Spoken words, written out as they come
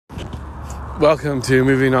Welcome to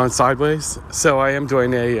Moving On Sideways. So I am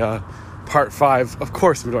doing a part 5. Of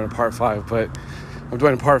course I'm doing a part 5, but I'm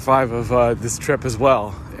doing a part 5 of this trip as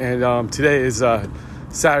well. And today is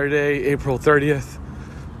Saturday, April 30th.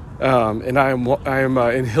 And I am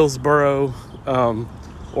in Hillsboro,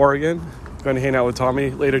 Oregon. Going to hang out with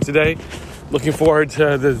Tommy later today. Looking forward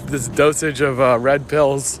to this dosage of red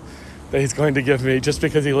pills that he's going to give me just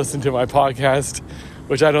because he listened to my podcast,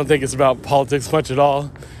 which I don't think is about politics much at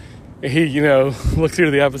all. He, looked through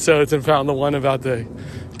the episodes and found the one about the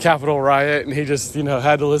Capitol riot, and he just,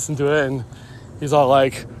 had to listen to it, and he's all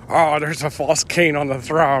like, "Oh, there's a false king on the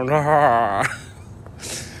throne."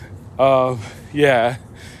 Yeah.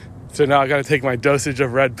 So now I got to take my dosage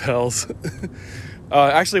of red pills.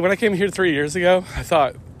 Actually, when I came here 3 years ago, I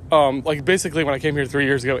thought, basically when I came here 3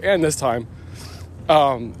 years ago and this time,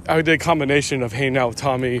 I did a combination of hanging out with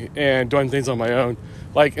Tommy and doing things on my own.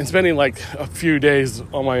 And spending a few days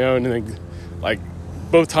on my own, and then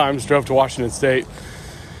both times drove to Washington State,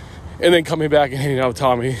 and then coming back and hanging out with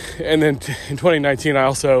Tommy. And then in 2019, I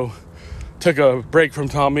also took a break from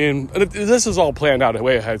Tommy, and this is all planned out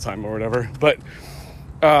way ahead of time or whatever. But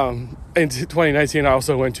in 2019, I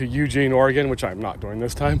also went to Eugene, Oregon, which I'm not doing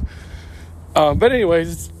this time. But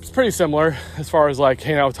anyways, it's pretty similar as far as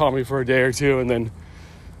hang out with Tommy for a day or two, and then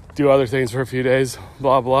do other things for a few days,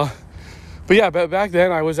 blah, blah. But yeah, but back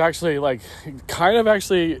then I was actually a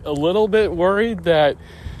little bit worried that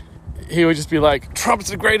he would just be like, "Trump's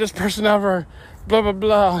the greatest person ever, blah, blah,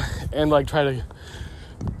 blah," and try to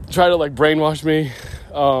brainwash me.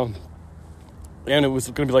 And it was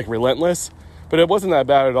going to be relentless, but it wasn't that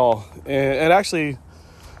bad at all. And actually,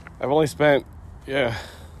 I've only spent, a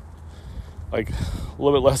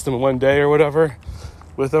little bit less than one day or whatever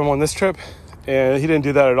with him on this trip. And he didn't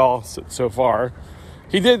do that at all so far.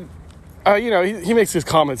 He did... he makes his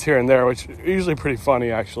comments here and there, which are usually pretty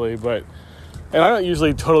funny, actually. And I don't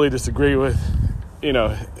usually totally disagree with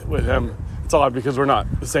him. It's odd because we're not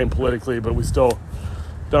the same politically, but we still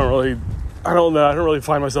don't really, I don't really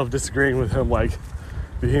find myself disagreeing with him,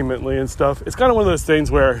 vehemently and stuff. It's kind of one of those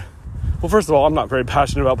things where, well, first of all, I'm not very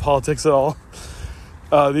passionate about politics at all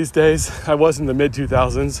these days. I was in the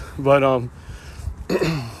mid-2000s,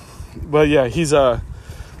 but yeah, he's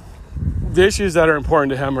the issues that are important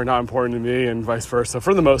to him are not important to me, and vice versa.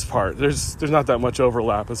 For the most part, there's not that much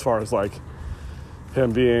overlap as far as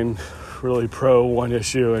him being really pro one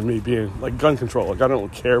issue and me being gun control. I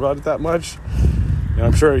don't care about it that much, and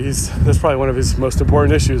I'm sure that's probably one of his most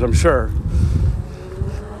important issues. I'm sure,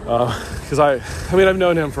 because I've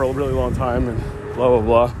known him for a really long time, and blah blah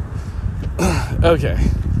blah. Okay,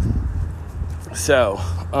 so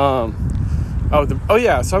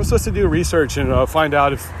so I'm supposed to do research and find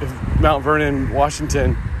out if Mount Vernon,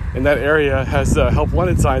 Washington, in that area has help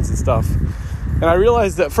wanted signs and stuff. And I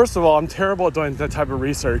realized that, first of all, I'm terrible at doing that type of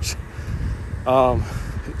research. So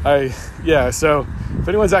if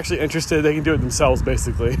anyone's actually interested, they can do it themselves,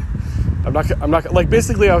 basically. I'm not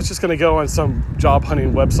basically I was just going to go on some job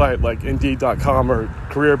hunting website like Indeed.com or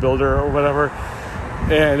Career Builder or whatever,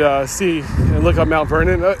 and see and look up Mount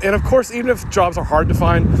Vernon. And of course, even if jobs are hard to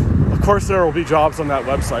find, of course there will be jobs on that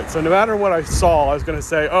website. So no matter what I saw, I was going to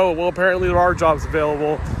say, oh, well, apparently there are jobs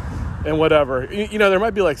available and whatever. There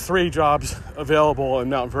might be 3 jobs available in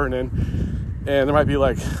Mount Vernon, and there might be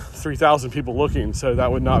 3,000 people looking. So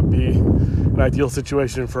that would not be an ideal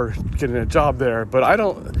situation for getting a job there. But I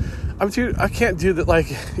can't do that.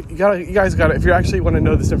 You guys got to, if you actually want to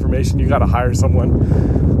know this information, you got to hire someone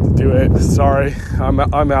to do it. Sorry, I'm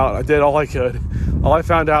out. I did all I could. All I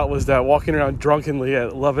found out was that walking around drunkenly at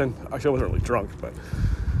 11, actually I wasn't really drunk, but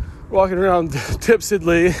walking around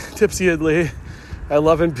tipsyedly at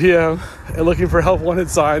 11 p.m. and looking for help wanted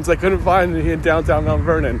signs, I couldn't find any in downtown Mount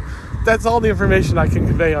Vernon. That's all the information I can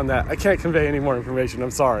convey on that. I can't convey any more information.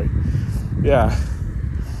 I'm sorry. Yeah.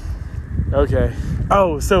 Okay.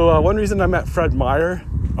 Oh, so one reason I'm at Fred Meyer,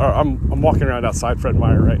 or I'm walking around outside Fred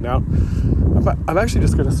Meyer right now. I'm actually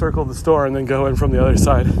just going to circle the store and then go in from the other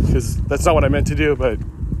side, because that's not what I meant to do, but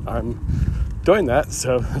I'm doing that,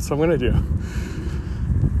 so that's what I'm going to do.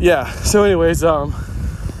 Yeah, so anyways, one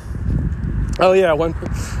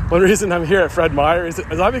reason I'm here at Fred Meyer is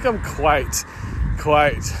I've become quite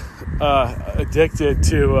addicted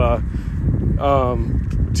to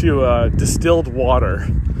distilled water.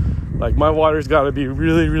 My water's got to be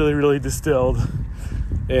really, really, really distilled,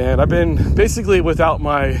 and I've been basically without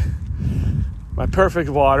my perfect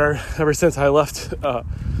water ever since I went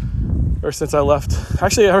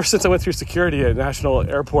through security at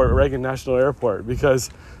Reagan National Airport, because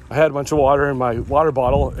I had a bunch of water in my water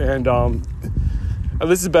bottle, and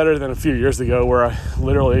This is better than a few years ago where I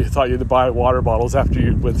literally thought you had to buy water bottles after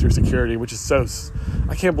you went through security, which is so,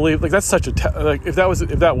 I can't believe, like, that's such a, like, if that was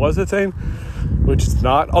a thing, which it's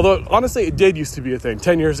not, although honestly it did used to be a thing.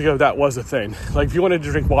 10 years ago, that was a thing. Like, if you wanted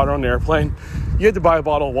to drink water on an airplane, you had to buy a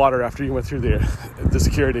bottle of water after you went through the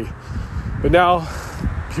security. But now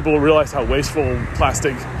people realize how wasteful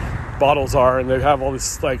plastic bottles are, and they have all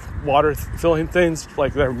this, like, water filling things,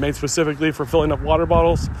 like, they're made specifically for filling up water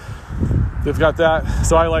bottles. They've got that.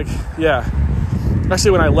 So actually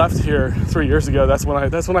when I left here 3 years ago, that's when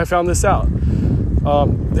I found this out.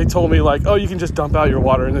 They told me, like, oh, you can just dump out your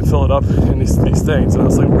water and then fill it up in these things. And I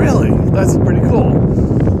was like, really? That's pretty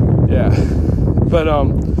cool. Yeah. But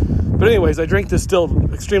anyways, I drink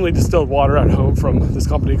extremely distilled water at home from this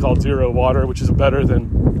company called Zero Water, which is better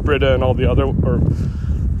than Brita and all the other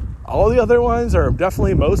ones, or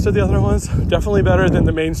definitely most of the other ones. Definitely better than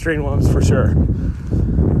the mainstream ones for sure.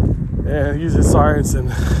 And it uses science and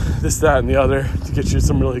this, that, and the other to get you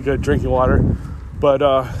some really good drinking water. But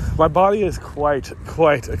my body is quite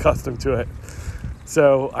accustomed to it.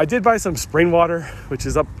 So I did buy some spring water, which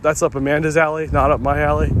is that's up Amanda's alley, not up my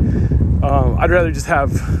alley. I'd rather just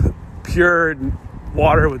have pure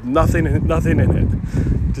water with nothing in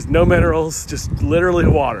it. Just no minerals, just literally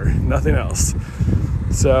water, nothing else.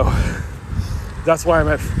 So that's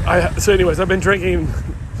why so anyways, I've been drinking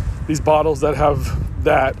these bottles that have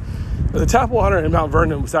that. The tap water in Mount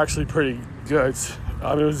Vernon was actually pretty good.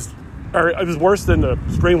 It was worse than the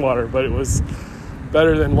spring water, but it was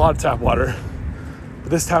better than a lot of tap water. But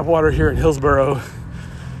this tap water here in Hillsboro,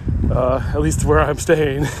 at least where I'm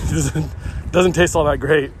staying, doesn't taste all that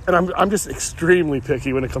great. And I'm just extremely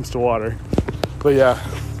picky when it comes to water. But yeah.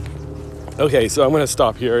 Okay, so I'm going to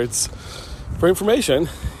stop here. For information,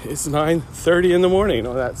 it's 9:30 in the morning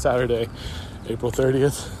on that Saturday, April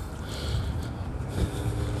 30th.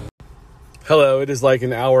 Hello, it is like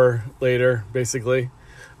an hour later, basically.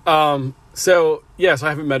 So I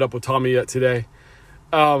haven't met up with Tommy yet today.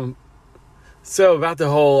 So about the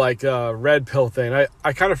whole, red pill thing,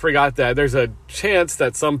 I kind of forgot that there's a chance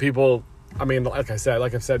that some people, like I've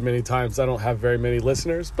said many times, I don't have very many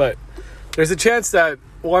listeners, but there's a chance that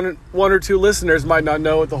one or two listeners might not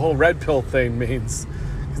know what the whole red pill thing means.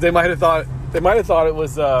 Because they might have thought it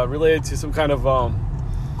was related to some kind of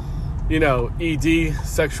ED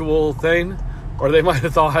sexual thing, or they might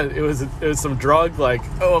have thought it was some drug, like,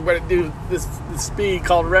 oh, I'm going to do this speed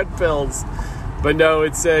called red pills. But no,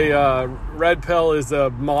 it's a red pill is a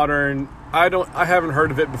modern. I haven't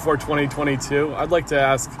heard of it before 2022. I'd like to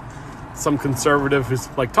ask some conservative who's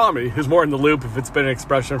like Tommy, who's more in the loop, if it's been an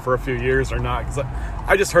expression for a few years or not. Because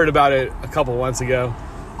I just heard about it a couple months ago.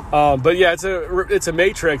 But yeah, it's a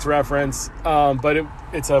Matrix reference, but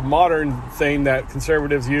it's a modern thing that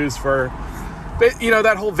conservatives use for,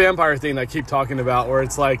 that whole vampire thing I keep talking about, where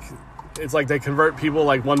it's like they convert people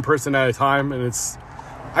like one person at a time, and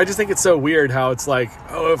I just think it's so weird how it's like,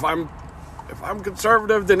 oh, if I'm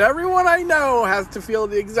conservative, then everyone I know has to feel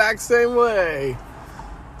the exact same way.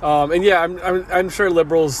 And yeah, I'm sure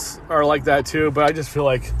liberals are like that too, but I just feel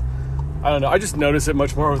like, I don't know, I just notice it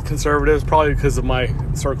much more with conservatives, probably because of my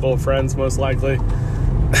circle of friends, most likely.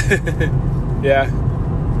 Yeah.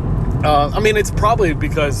 It's probably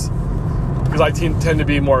because I tend to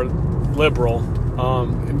be more liberal.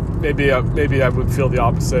 Maybe I would feel the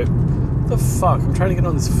opposite. What the fuck? I'm trying to get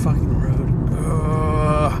on this fucking road.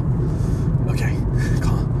 Okay.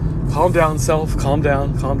 Calm down, self. Calm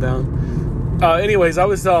down. Anyways, I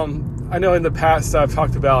was, I know in the past I've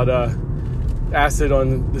talked about acid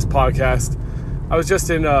on this podcast. I was just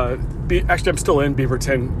in, actually I'm still in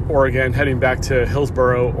Beaverton, Oregon, heading back to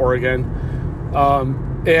Hillsboro, Oregon.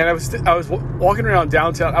 And I was walking around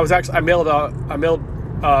downtown. I mailed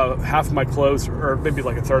half of my clothes, or maybe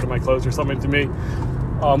like a third of my clothes or something to me,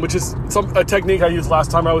 which is a technique I used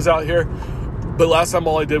last time I was out here. But last time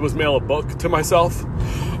all I did was mail a book to myself.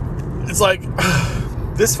 It's like,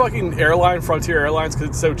 this fucking airline, Frontier Airlines, because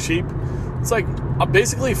it's so cheap, it's like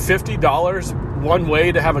basically $50 one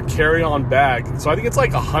way to have a carry-on bag. So I think it's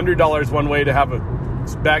like $100 one way to have a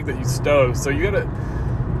bag that you stow. So you gotta,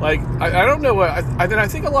 like, I don't know what, I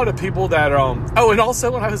think a lot of people that, and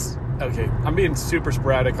also when I'm being super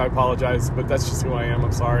sporadic, I apologize, but that's just who I am,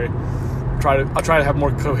 I'm sorry. I'll try to have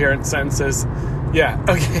more coherent sentences. Yeah,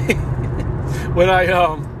 okay. When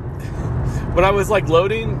I was like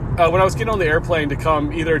loading, when I was getting on the airplane to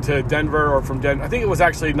come either to Denver or from Denver, I think it was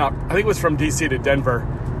from DC to Denver,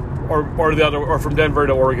 or the other, or from Denver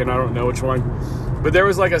to Oregon, I don't know which one. But there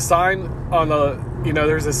was like a sign on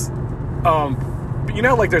there's this,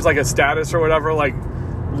 there's like a status or whatever, like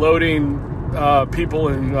loading people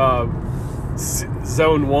in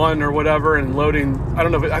zone 1 or whatever, and loading, I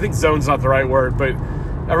don't know, I think zone's not the right word, but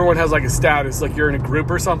everyone has like a status, like you're in a group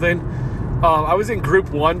or something. I was in group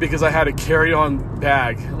 1 because I had a carry-on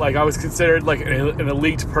bag. Like, I was considered like an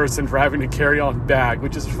elite person for having a carry-on bag,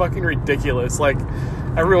 which is fucking ridiculous. Like,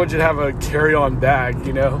 everyone should have a carry-on bag,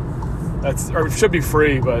 you know? Or it should be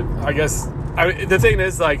free, but I guess the thing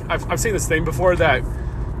is, like, I've seen this thing before that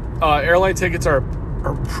airline tickets are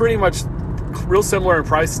pretty much real similar in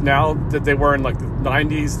price now that they were in like the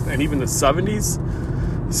 90s and even the 70s.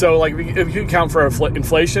 So, like, if you account for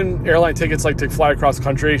inflation, airline tickets, like, to fly across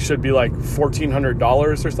country should be like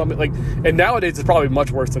 $1,400 or something. Like, and nowadays it's probably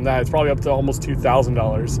much worse than that. It's probably up to almost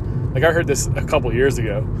 $2,000. Like, I heard this a couple years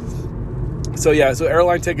ago. So yeah, so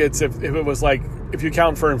airline tickets, if it was like, if you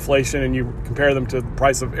account for inflation and you compare them to the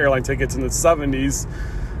price of airline tickets in the 70s,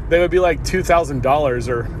 they would be like $2,000,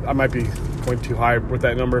 or I might be going too high with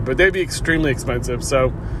that number, but they'd be extremely expensive.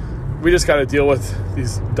 So we just got to deal with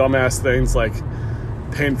these dumbass things like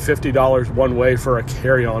paying $50 one way for a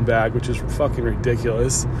carry-on bag, which is fucking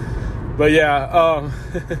ridiculous. But yeah,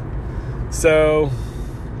 so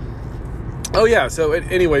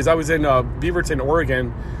anyways, I was in Beaverton,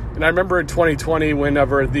 Oregon, and I remember in 2020,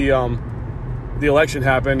 whenever the election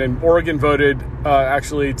happened, and Oregon voted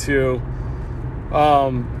actually to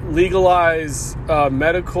legalize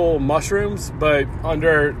medical mushrooms, but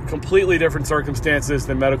under completely different circumstances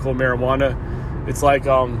than medical marijuana. It's like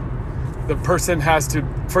the person has to,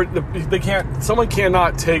 someone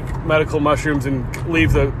cannot take medical mushrooms and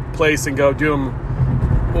leave the place and go do them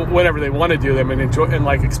whenever they want to do them and enjoy and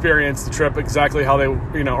like experience the trip exactly how they,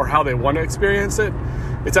 you know, or how they want to experience it.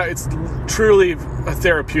 It's truly a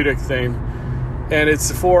therapeutic thing, and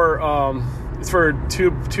it's for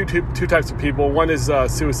two types of people. One is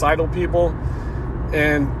suicidal people,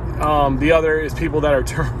 and the other is people that are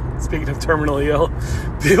speaking of terminally ill,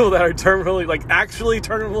 people that are terminally, like, actually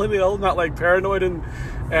terminally ill, not like paranoid and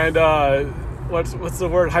what's the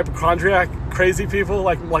word, hypochondriac, crazy people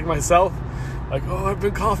like myself. Like, oh, I've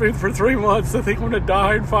been coughing for 3 months. I think I'm going to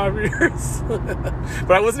die in 5 years.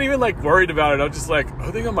 But I wasn't even, like, worried about it. I was just like, I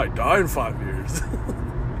think I might die in 5 years.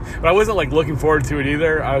 But I wasn't, like, looking forward to it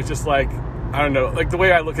either. I was just like, I don't know. Like, the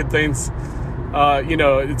way I look at things, you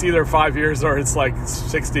know, it's either 5 years or it's, like,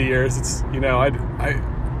 60 years. It's, you know, I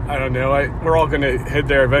don't know. We're all going to head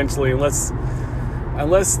there eventually unless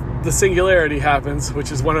the singularity happens,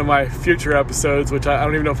 which is one of my future episodes, which I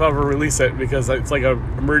don't even know if I'll ever release it because it's like an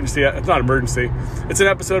emergency. It's not an emergency. It's an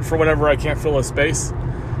episode for whenever I can't fill a space.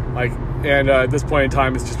 Like, and at this point in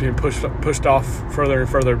time, it's just being pushed off further and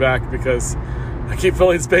further back because I keep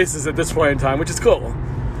filling spaces at this point in time, which is cool.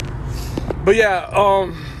 But yeah,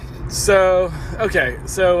 so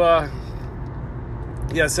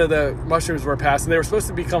the mushrooms were passed, and they were supposed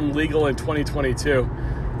to become legal in 2022.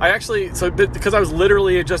 Because I was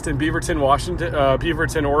literally just in Beaverton,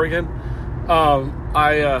 Oregon,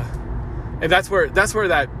 and that's where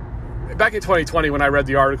that, back in 2020 when I read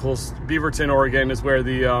the articles, Beaverton, Oregon is where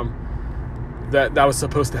the, that was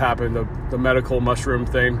supposed to happen, the medical mushroom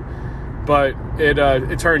thing, but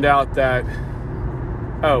it turned out that,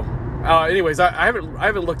 anyways, I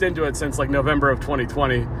haven't looked into it since like November of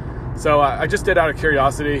 2020, so I just did out of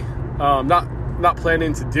curiosity, not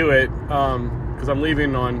planning to do it, because I'm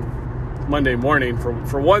leaving on Monday morning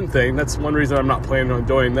for one thing. That's one reason I'm not planning on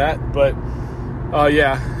doing that. But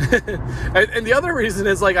yeah, and the other reason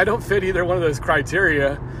is like I don't fit either one of those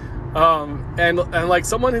criteria. And like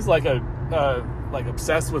someone who's like like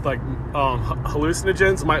obsessed with like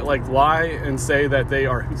hallucinogens might like lie and say that they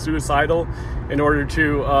are suicidal in order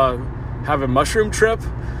to have a mushroom trip.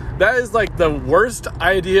 That is like the worst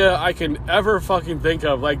idea I can ever fucking think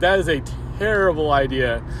of. Like, that is a terrible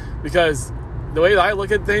idea, because the way that I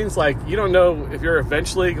look at things, like, you don't know if you're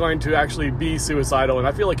eventually going to actually be suicidal, and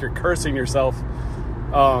I feel like you're cursing yourself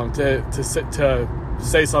to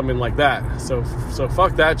say something like that. So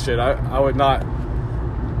fuck that shit. I would not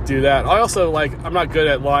do that. I also, like, I'm not good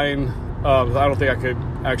at lying. I don't think I could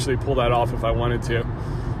actually pull that off if I wanted to.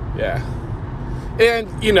 Yeah.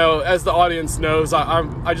 And, you know, as the audience knows,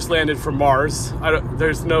 I just landed from Mars.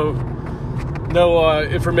 There's no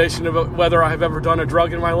information about whether I have ever done a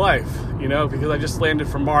drug in my life, you know, because I just landed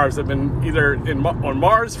from Mars. I've been either on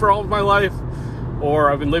Mars for all of my life,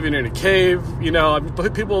 or I've been living in a cave, you know.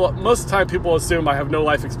 Most of the time people assume I have no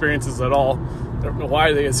life experiences at all. I don't know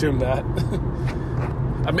why they assume that.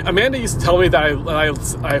 Amanda used to tell me that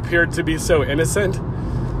I appeared to be so innocent.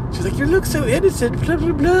 She's like, you look so innocent, blah,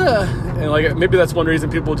 blah, blah. And like, maybe that's one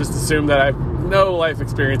reason people just assume that I have no life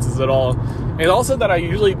experiences at all. And also that I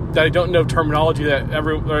don't know terminology that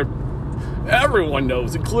everyone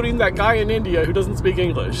knows, including that guy in India who doesn't speak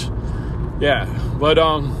English. Yeah, but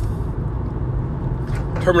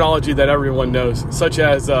terminology that everyone knows, such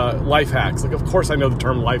as life hacks. Like, of course I know the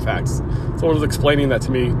term life hacks. Someone was explaining that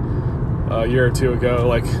to me a year or two ago,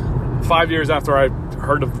 like 5 years after I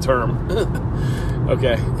heard of the term.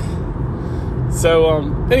 Okay. So,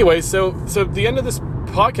 anyway, so at the end of this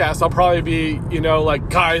podcast, I'll probably be, like,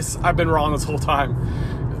 guys, I've been wrong this whole time.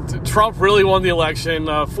 Trump really won the election.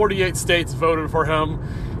 48 states voted for him.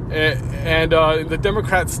 And the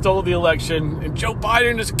Democrats stole the election, and Joe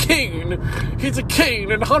Biden is king. He's a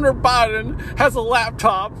king, and Hunter Biden has a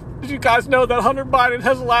laptop. Did you guys know that Hunter Biden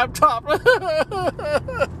has a laptop?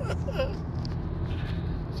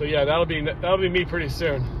 So yeah, that'll be me pretty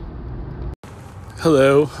soon.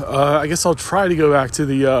 Hello. I guess I'll try to go back to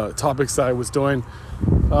the topics that I was doing,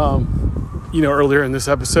 earlier in this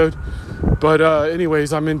episode. But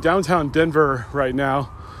anyways, I'm in downtown Denver right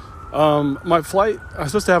now. My flight, I'm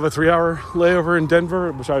supposed to have a 3-hour layover in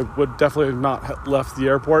Denver, which I would definitely have not have left the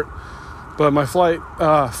airport. But my flight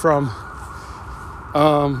from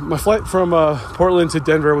Portland to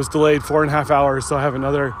Denver was delayed 4.5 hours. So I have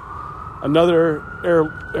another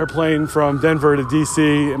airplane from Denver to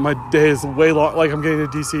DC, and my day is way long. Like, I'm getting to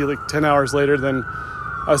DC like 10 hours later than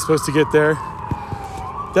I was supposed to get there.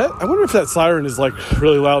 I wonder if that siren is like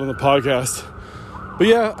really loud on the podcast. But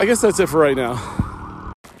yeah, I guess that's it for right now.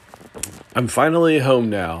 I'm finally home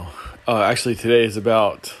now. Actually, today is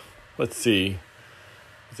about, 2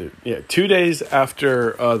 days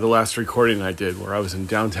after the last recording I did, where I was in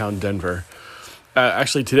downtown Denver.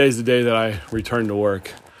 Actually, today's the day that I returned to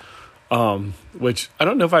work, which I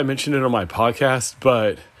don't know if I mentioned it on my podcast,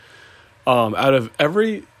 but out of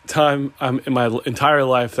every time in my entire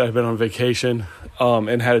life that I've been on vacation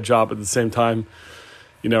and had a job at the same time,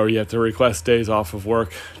 where you have to request days off of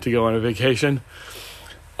work to go on a vacation,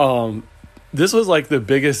 this was like the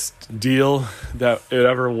biggest deal that it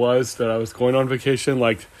ever was that I was going on vacation.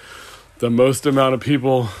 Like, the most amount of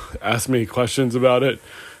people asked me questions about it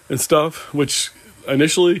and stuff, which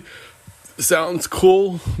initially sounds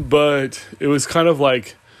cool, but it was kind of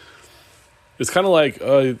like, it's kind of like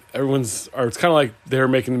they were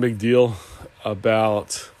making a big deal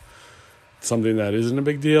about something that isn't a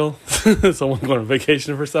big deal. Someone going on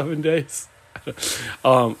vacation for 7 days. There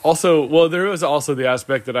was also the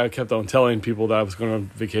aspect that I kept on telling people that I was going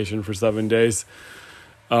on vacation for 7 days.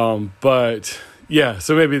 But yeah,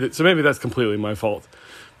 so maybe that's completely my fault.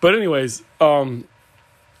 But anyways, so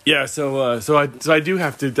I do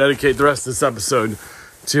have to dedicate the rest of this episode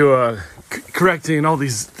to correcting all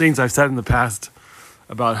these things I've said in the past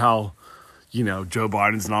about how, Joe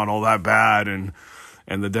Biden's not all that bad and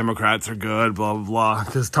the Democrats are good, blah blah blah.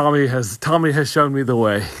 Because Tommy has shown me the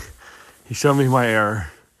way. He showed me my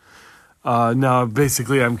error. No,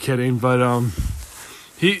 basically I'm kidding, but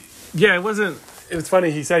it was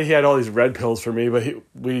funny. He said he had all these red pills for me, but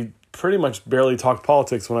we pretty much barely talked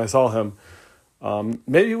politics when I saw him.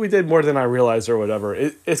 Maybe we did more than I realized or whatever.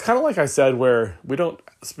 It's kind of like I said, where we don't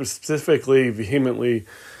specifically, vehemently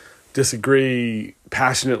disagree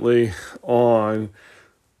passionately on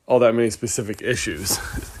all that many specific issues.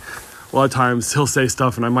 A lot of times he'll say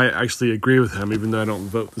stuff and I might actually agree with him, even though I don't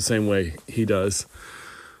vote the same way he does.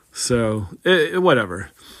 So, whatever.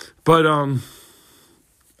 But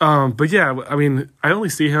yeah, I mean, I only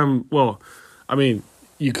see him,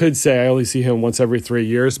 you could say I only see him once every 3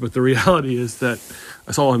 years, but the reality is that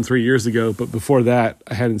I saw him 3 years ago, but before that,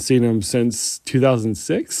 I hadn't seen him since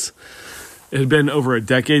 2006. It had been over a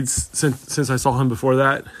decade since I saw him before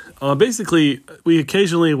that. Basically, we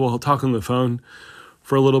occasionally will talk on the phone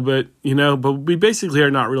for a little bit, but we basically are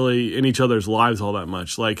not really in each other's lives all that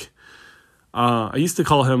much. Like, I used to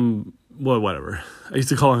call him, whatever. I used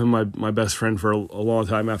to call him my best friend for a long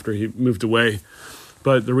time after he moved away.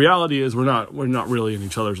 But the reality is we're not really in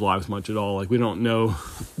each other's lives much at all. Like, we don't know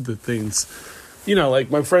the things,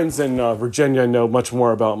 like my friends in Virginia know much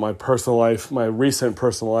more about my personal life, my recent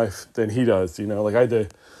personal life than he does, like I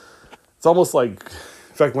did. It's almost like,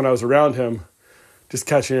 in fact, when I was around him, just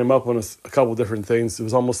catching him up on a couple different things, it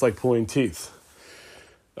was almost like pulling teeth.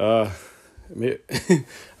 I'm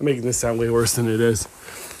making this sound way worse than it is.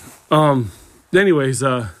 Anyways,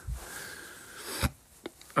 I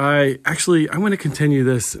want to continue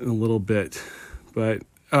this in a little bit, but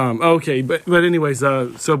okay. But anyways,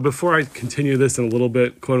 so before I continue this in a little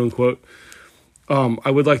bit, quote unquote, I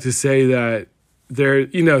would like to say that there,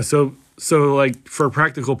 so like for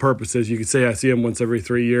practical purposes, you could say I see him once every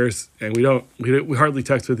 3 years, and we hardly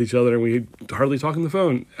text with each other, and we hardly talk on the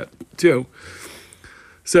phone too.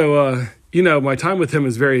 So, my time with him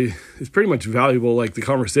is pretty much valuable. Like the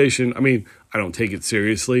conversation, I mean, I don't take it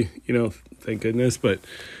seriously, thank goodness, but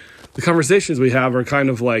the conversations we have are kind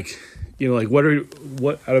of like, like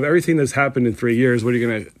what out of everything that's happened in 3 years, what are you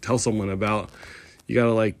going to tell someone about? You got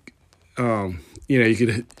to like, the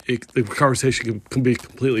conversation can be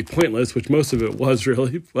completely pointless, which most of it was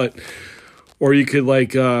really, or you could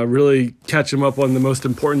like really catch them up on the most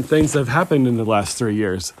important things that have happened in the last 3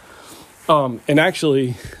 years. And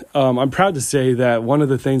actually, I'm proud to say that one of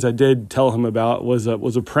the things I did tell him about was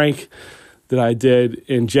a prank that I did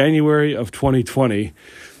in January of 2020.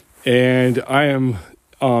 And I am,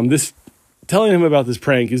 telling him about this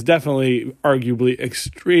prank is definitely arguably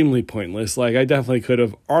extremely pointless. Like I definitely could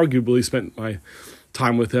have arguably spent my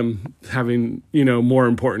time with him having, more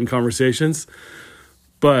important conversations.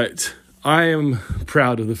 But I am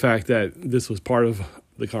proud of the fact that this was part of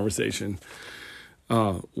the conversation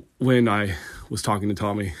when I was talking to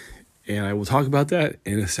Tommy, and I will talk about that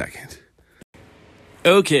in a second.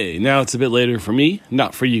 Okay, now it's a bit later for me,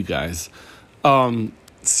 not for you guys.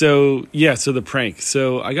 So the prank.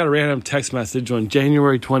 So I got a random text message on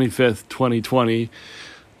January 25th, 2020,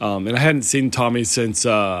 and I hadn't seen Tommy since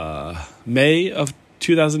May of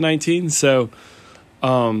 2019. So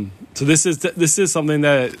this is something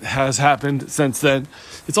that has happened since then.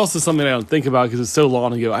 It's also something I don't think about because it's so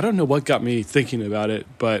long ago. I don't know what got me thinking about it,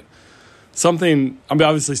 but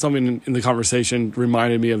obviously something in the conversation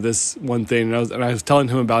reminded me of this one thing, and I was telling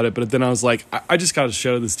him about it, but then I was like, I just got to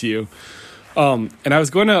show this to you. And I was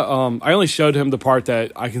going to, I only showed him the part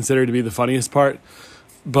that I consider to be the funniest part,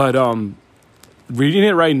 but reading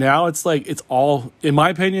it right now, it's like, it's all, in my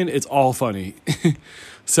opinion, it's all funny.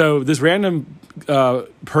 So this random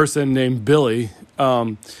person named Billy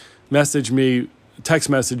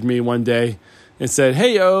text messaged me one day and said,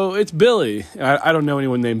 "Hey, yo, it's Billy." I don't know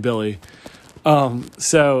anyone named Billy.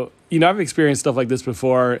 So, I've experienced stuff like this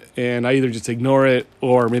before, and I either just ignore it,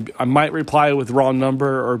 or maybe I might reply with the wrong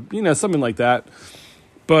number, or, something like that.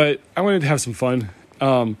 But I wanted to have some fun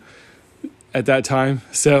at that time.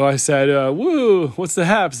 So I said, "Woo, what's the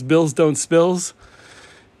haps? Bills don't spills."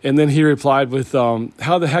 And then he replied with,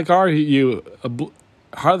 "How the heck are you?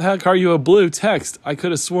 How the heck are you a blue text? I could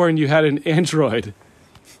have sworn you had an Android."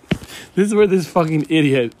 This is where this fucking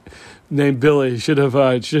idiot named Billy should have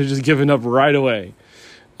just given up right away.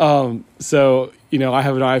 So, I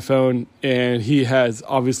have an iPhone, and he has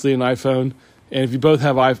obviously an iPhone. And if you both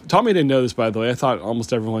have Tommy didn't know this, by the way. I thought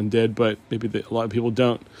almost everyone did, but maybe a lot of people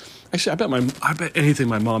don't. Actually, I bet anything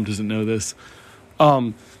my mom doesn't know this.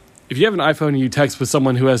 If you have an iPhone and you text with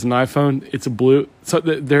someone who has an iPhone, it's a blue. So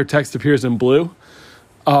their text appears in blue.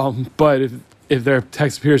 But if their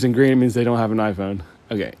text appears in green, it means they don't have an iPhone.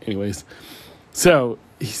 Okay, anyways. So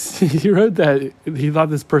he wrote that he thought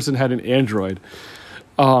this person had an Android.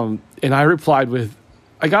 And I replied with,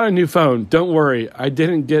 "I got a new phone. Don't worry. I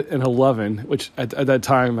didn't get an 11, which at that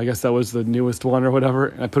time, I guess that was the newest one or whatever."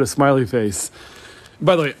 And I put a smiley face.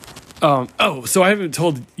 By the way, so I haven't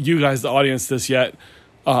told you guys, the audience, this yet.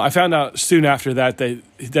 I found out soon after that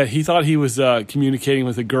he thought he was communicating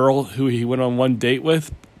with a girl who he went on one date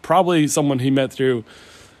with, probably someone he met through,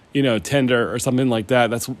 Tinder or something like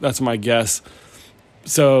that. That's my guess.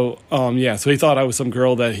 So, so he thought I was some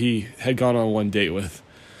girl that he had gone on one date with.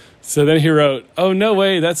 So then he wrote, "Oh, no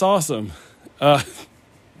way, that's awesome."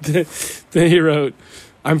 Then he wrote,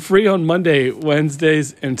 "I'm free on Monday,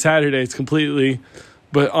 Wednesdays, and Saturdays completely.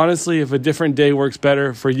 But honestly, if a different day works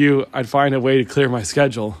better for you, I'd find a way to clear my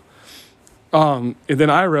schedule." And then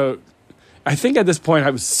I wrote, I think at this point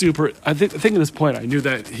I think at this point I knew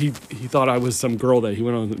that he thought I was some girl that he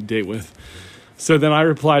went on a date with. So then I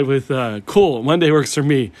replied with, "Cool, Monday works for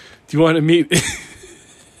me. Do you want to meet?"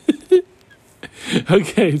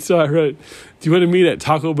 Okay, so I wrote, "Do you want to meet at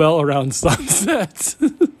Taco Bell around sunset?"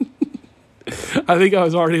 I think I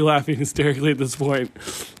was already laughing hysterically at this point.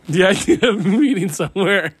 The idea of meeting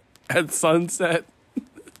somewhere at sunset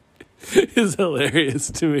is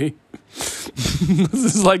hilarious to me. This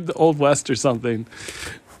is like the Old West or something.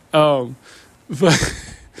 But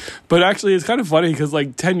actually, it's kind of funny because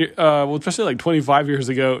like 10 years, especially like 25 years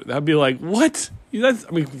ago, that'd be like, what?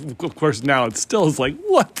 Of course, now it still is like,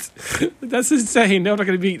 what? That's insane. No, I'm not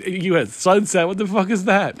going to meet you at sunset. What the fuck is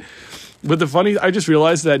that? But I just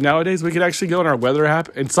realized that nowadays we can actually go on our weather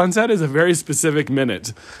app, and sunset is a very specific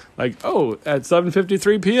minute. Like, at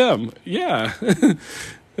 7:53 p.m. Yeah.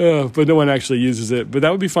 But no one actually uses it. But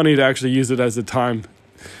that would be funny to actually use it as a time.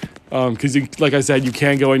 Because, like I said, you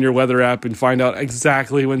can go in your weather app and find out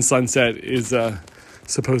exactly when sunset is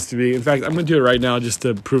supposed to be. In fact, I'm going to do it right now just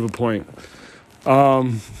to prove a point.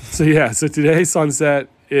 So today's sunset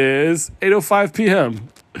is 8:05 p.m.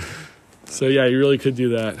 So, yeah, you really could do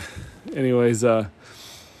that. Anyways,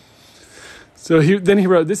 So then he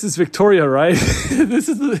wrote, "This is Victoria, right?"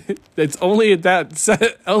 It's only at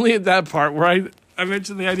that part where I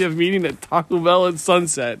mentioned the idea of meeting at Taco Bell at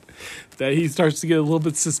Sunset that he starts to get a little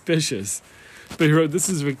bit suspicious. But he wrote, "This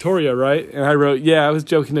is Victoria, right?" And I wrote, "Yeah, I was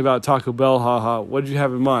joking about Taco Bell, haha. What did you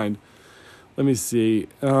have in mind?" Let me see.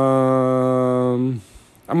 I am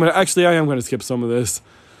gonna skip some of this.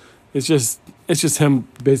 It's just him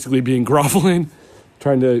basically being groveling,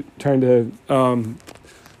 trying to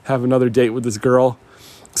have another date with this girl.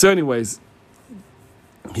 So anyways,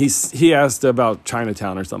 he asked about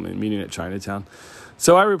Chinatown or something, meeting at Chinatown.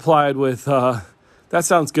 So I replied with, "That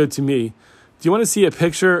sounds good to me. Do you want to see a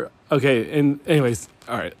picture?" Okay, and anyways,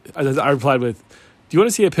 all right. I replied with, "Do you want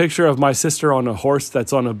to see a picture of my sister on a horse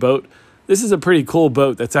that's on a boat? This is a pretty cool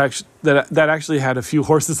boat that actually had a few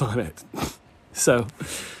horses on it." So,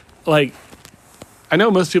 like, I know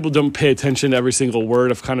most people don't pay attention to every single word.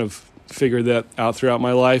 I've kind of figured that out throughout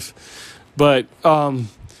my life. But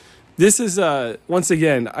this is, once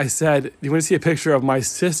again, I said, "Do you want to see a picture of my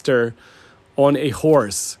sister on a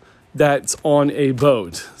horse that's on a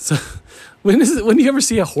boat?" So when do you ever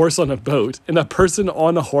see a horse on a boat and a person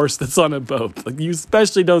on a horse that's on a boat? Like, you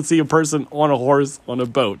especially don't see a person on a horse on a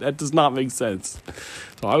boat. That does not make sense.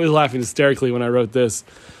 So I was laughing hysterically when I wrote this.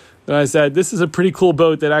 And I said, "This is a pretty cool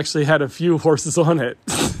boat that actually had a few horses on it."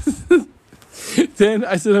 Then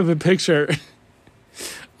I sent him a picture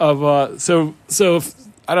of, so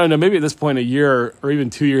I don't know, maybe at this point a year or even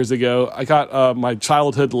 2 years ago, I got my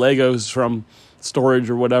childhood Legos from storage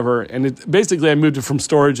or whatever. And basically I moved it from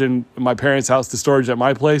storage in my parents' house to storage at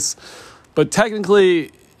my place. But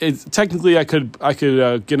technically I could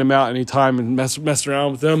get them out anytime and mess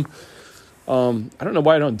around with them. I don't know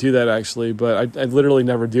why I don't do that actually, but I literally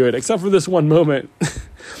never do it except for this one moment.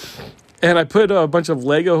 And I put a bunch of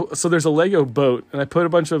Lego. So there's a Lego boat, and I put a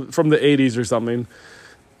bunch of from the 80s or something.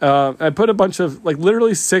 I put a bunch of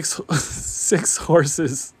literally six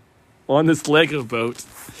horses on this Lego boat,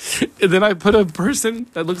 and then I put a person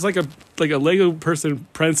that looks like a Lego person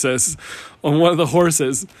princess on one of the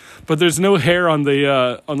horses, but there's no hair on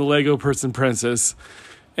the Lego person princess.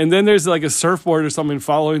 And then there's like a surfboard or something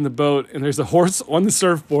following the boat, and there's a horse on the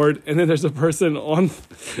surfboard, and then there's a person on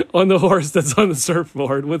the horse that's on the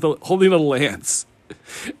surfboard holding a lance.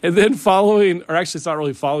 And then following, or actually it's not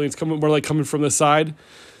really following, it's coming from the side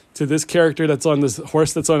to this character that's on this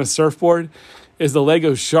horse that's on a surfboard is the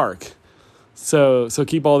Lego shark. So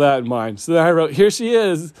keep all that in mind. So then I wrote, "Here she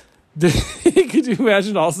is." Could you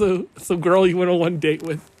imagine also some girl you went on one date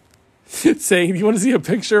with saying, "You want to see a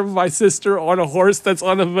picture of my sister on a horse that's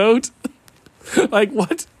on a boat?" Like,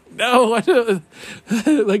 what? No, I don't.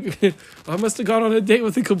 Like, I must have gone on a date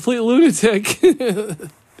with a complete lunatic.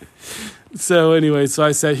 So anyway, so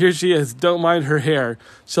I said, "Here she is. Don't mind her hair.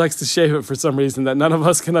 She likes to shave it for some reason that none of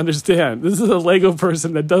us can understand. This is a Lego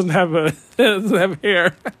person that doesn't have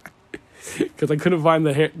hair." Because I couldn't find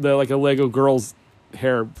the hair, like a Lego girl's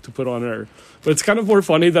hair to put on her. But it's kind of more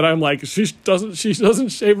funny that I'm like, she doesn't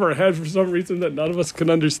shave her head for some reason that none of us can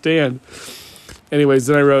understand. Anyways,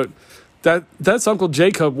 then I wrote, that's Uncle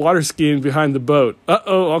Jacob water skiing behind the boat.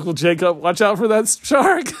 Uh-oh, Uncle Jacob, watch out for that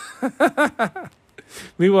shark.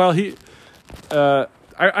 Meanwhile,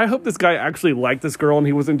 I hope this guy actually liked this girl and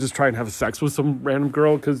he wasn't just trying to have sex with some random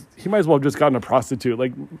girl, because he might as well have just gotten a prostitute.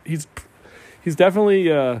 Like, he's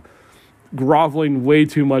definitely groveling way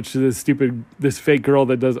too much to this fake girl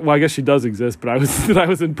that does, well, I guess she does exist, but I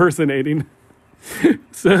was impersonating.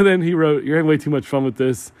 So then he wrote, "You're having way too much fun with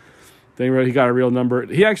this." Then he wrote, "He got a real number."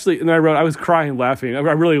 And I wrote, "I was crying laughing." I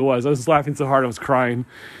really was. I was laughing so hard I was crying.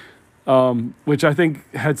 Which I think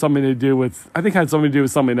had something to do with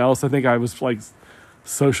something else. I think I was like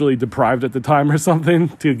socially deprived at the time or something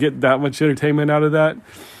to get that much entertainment out of that.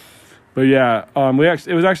 But yeah,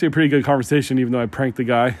 it was actually a pretty good conversation, even though I pranked the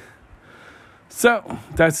guy. So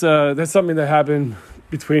that's something that happened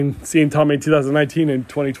between seeing Tommy in 2019 and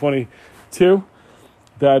 2022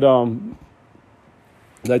 that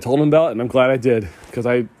I told him about, and I'm glad I did, because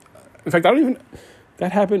that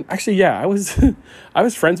happened. Actually, yeah, I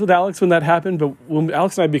was friends with Alex when that happened, but when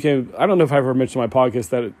Alex and I became, I don't know if I ever mentioned on my podcast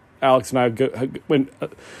that Alex and I went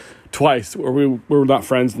twice where we were not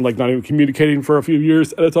friends and like not even communicating for a few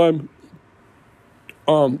years at a time.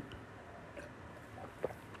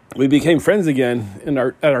 We became friends again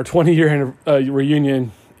at our 20-year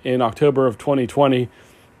reunion in October of 2020.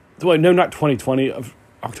 Well, no, not 2020, of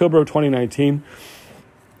October of 2019.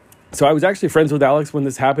 So I was actually friends with Alex when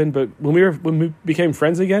this happened, but when we became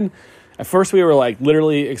friends again, at first we were like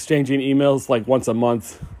literally exchanging emails like once a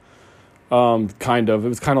month, kind of. It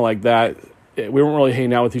was kind of like that. We weren't really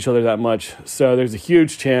hanging out with each other that much. So there's a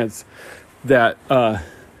huge chance that I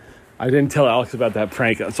I didn't tell Alex about that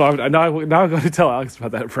prank. So now I'm going to tell Alex about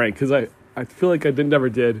that prank because I feel like I never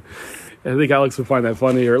did. I think Alex would find that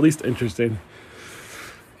funny or at least interesting.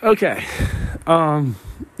 Okay.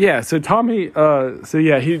 Yeah, so Tommy,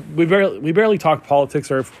 we barely talked politics,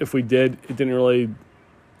 or if we did, it didn't really,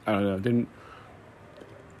 I don't know, didn't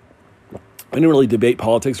really debate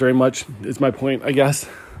politics very much, is my point, I guess.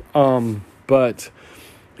 But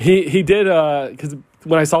he did, because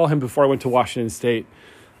when I saw him before I went to Washington State,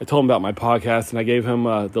 I told him about my podcast, and I gave him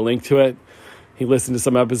the link to it. He listened to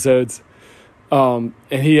some episodes. And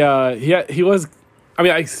he was, I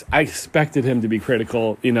mean, I expected him to be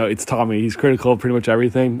critical. You know, it's Tommy. He's critical of pretty much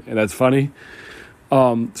everything, and that's funny.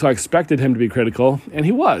 So I expected him to be critical, and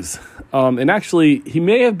he was. And actually, he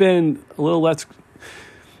may have been a little less.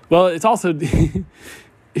 Well, it's also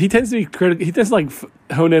he tends to be critical. He tends to like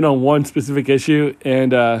hone in on one specific issue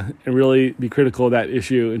and really be critical of that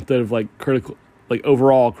issue instead of like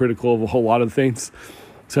overall critical of a whole lot of things.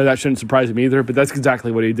 So that shouldn't surprise me either. But that's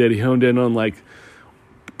exactly what he did. He honed in on like,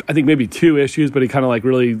 I think maybe 2 issues, but he kind of like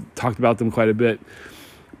really talked about them quite a bit.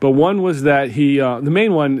 But one was that the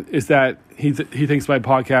main one is that he thinks my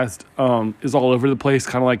podcast is all over the place,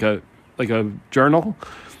 kind of like a journal,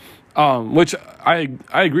 which I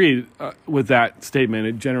agree with that statement.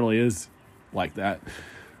 It generally is like that.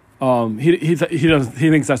 He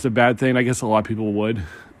thinks that's a bad thing. I guess a lot of people would.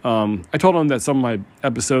 I told him that some of my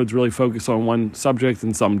episodes really focus on one subject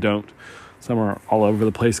and some don't. Some are all over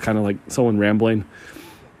the place, kind of like someone rambling.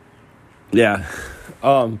 Yeah.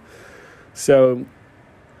 So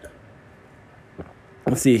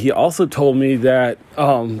let's see. He also told me that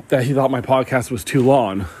he thought my podcast was too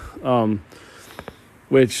long,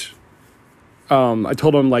 which I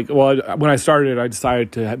told him like, well, when I started, I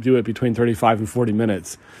decided to do it between 35 and 40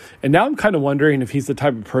 minutes. And now I'm kind of wondering if he's the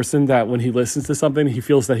type of person that when he listens to something, he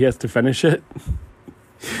feels that he has to finish it.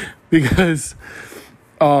 Because,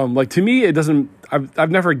 like, to me, it doesn't,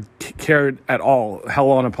 I've never cared at all how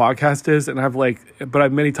long a podcast is. And but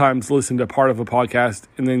I've many times listened to part of a podcast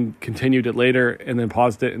and then continued it later and then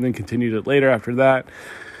paused it and then continued it later after that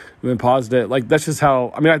and then paused it. Like, that's just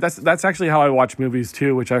how, I mean, that's actually how I watch movies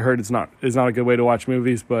too, which I heard is not a good way to watch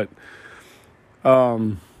movies, but,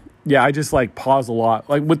 yeah, I just like pause a lot.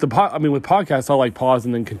 Like with with podcasts, I'll like pause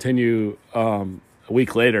and then continue a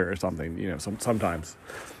week later or something. You know, sometimes,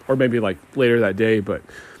 or maybe like later that day. But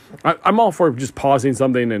I'm all for just pausing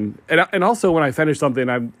something and also when I finish something,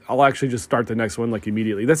 I'll actually just start the next one like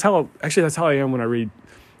immediately. That's how I am when I read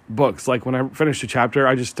books. Like when I finish a chapter,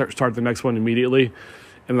 I just start the next one immediately,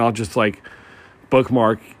 and I'll just like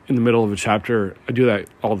bookmark in the middle of a chapter. I do that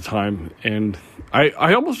all the time, and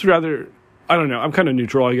I almost rather. I don't know. I'm kind of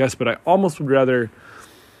neutral, I guess, but I almost would rather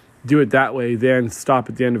do it that way than stop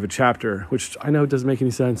at the end of a chapter, which I know doesn't make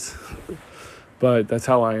any sense, but that's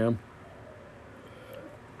how I am.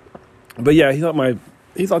 But yeah, he thought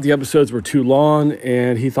the episodes were too long,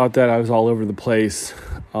 and he thought that I was all over the place.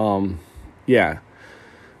 Yeah.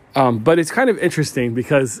 But it's kind of interesting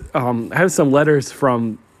because I have some letters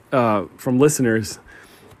from listeners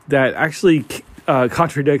that actually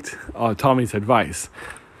contradict Tommy's advice.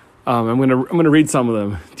 I'm gonna read some of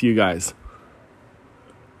them to you guys.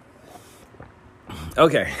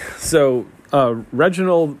 Okay, so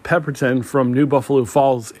Reginald Pepperton from New Buffalo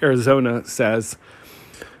Falls, Arizona says,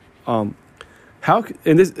 and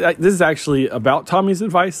this is actually about Tommy's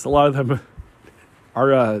advice. A lot of them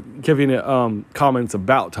are giving it comments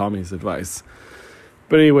about Tommy's advice.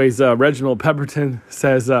 But anyways, Reginald Pepperton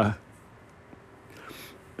says, how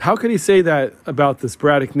could he say that about the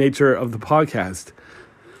sporadic nature of the podcast?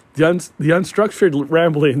 The unstructured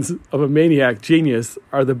ramblings of a maniac genius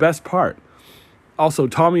are the best part. Also,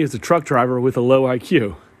 Tommy is a truck driver with a low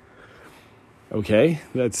IQ. Okay,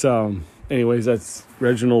 that's that's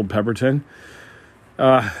Reginald Pepperton.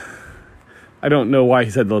 I don't know why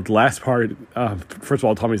he said the last part. First of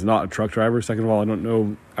all, Tommy's not a truck driver. Second of all, I don't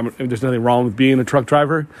know. There's nothing wrong with being a truck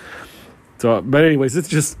driver. So, but anyways, it's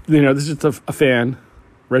just this is just a fan,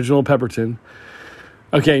 Reginald Pepperton.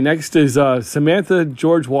 Okay, next is Samantha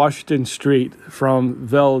George Washington Street from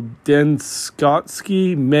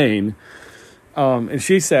Veldenskotsky, Maine. And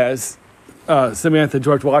she says, Samantha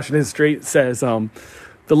George Washington Street says,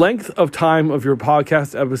 the length of time of your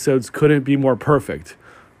podcast episodes couldn't be more perfect.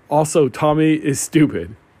 Also, Tommy is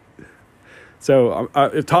stupid. So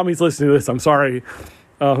if Tommy's listening to this, I'm sorry.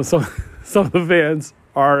 Some of the fans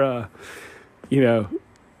are,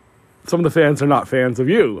 some of the fans are not fans of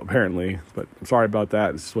you, apparently. But I'm sorry about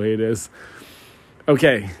that. It's the way it is.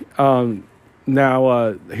 Okay.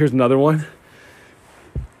 Now, here's another one.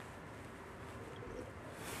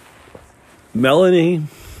 Melanie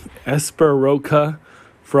Esperoca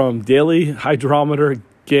from Daily Hydrometer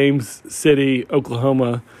Games City,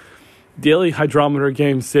 Oklahoma. Daily Hydrometer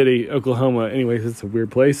Games City, Oklahoma. Anyways, it's a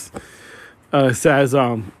weird place. Says,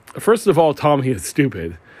 first of all, Tommy is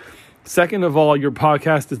stupid. Second of all, your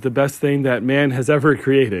podcast is the best thing that man has ever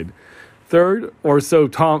created. Third or so,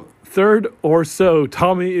 Tommy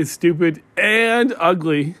is stupid and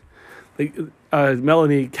ugly.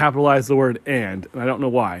 Melanie capitalized the word and I don't know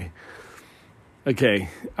why. Okay,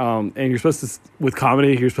 and you're supposed to, with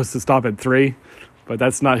comedy, you're supposed to stop at 3, but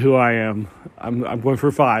that's not who I am. I'm going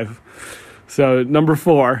for 5. So, number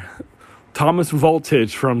 4, Thomas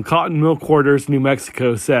Voltage from Cotton Mill Quarters, New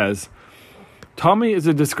Mexico says, Tommy is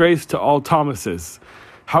a disgrace to all Thomases.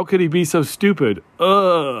 How could he be so stupid?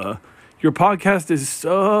 Your podcast is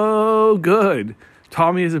so good.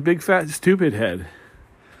 Tommy is a big fat stupid head.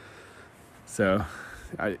 So,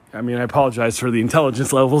 I apologize for the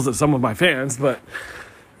intelligence levels of some of my fans, but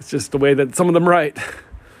it's just the way that some of them write.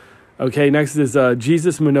 Okay, next is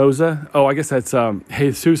Jesus Mendoza. Oh, I guess that's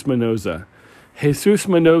Jesus Mendoza. Jesus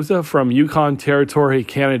Mendoza from Yukon Territory,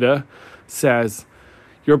 Canada, says,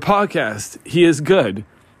 your podcast, he is good.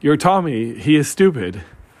 Your Tommy, he is stupid.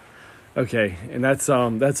 Okay, and that's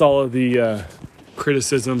all of the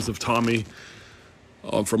criticisms of Tommy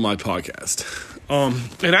from my podcast.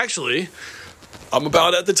 And actually, I'm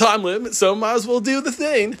about at the time limit, so might as well do the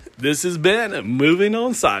thing. This has been Moving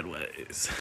On Sideways.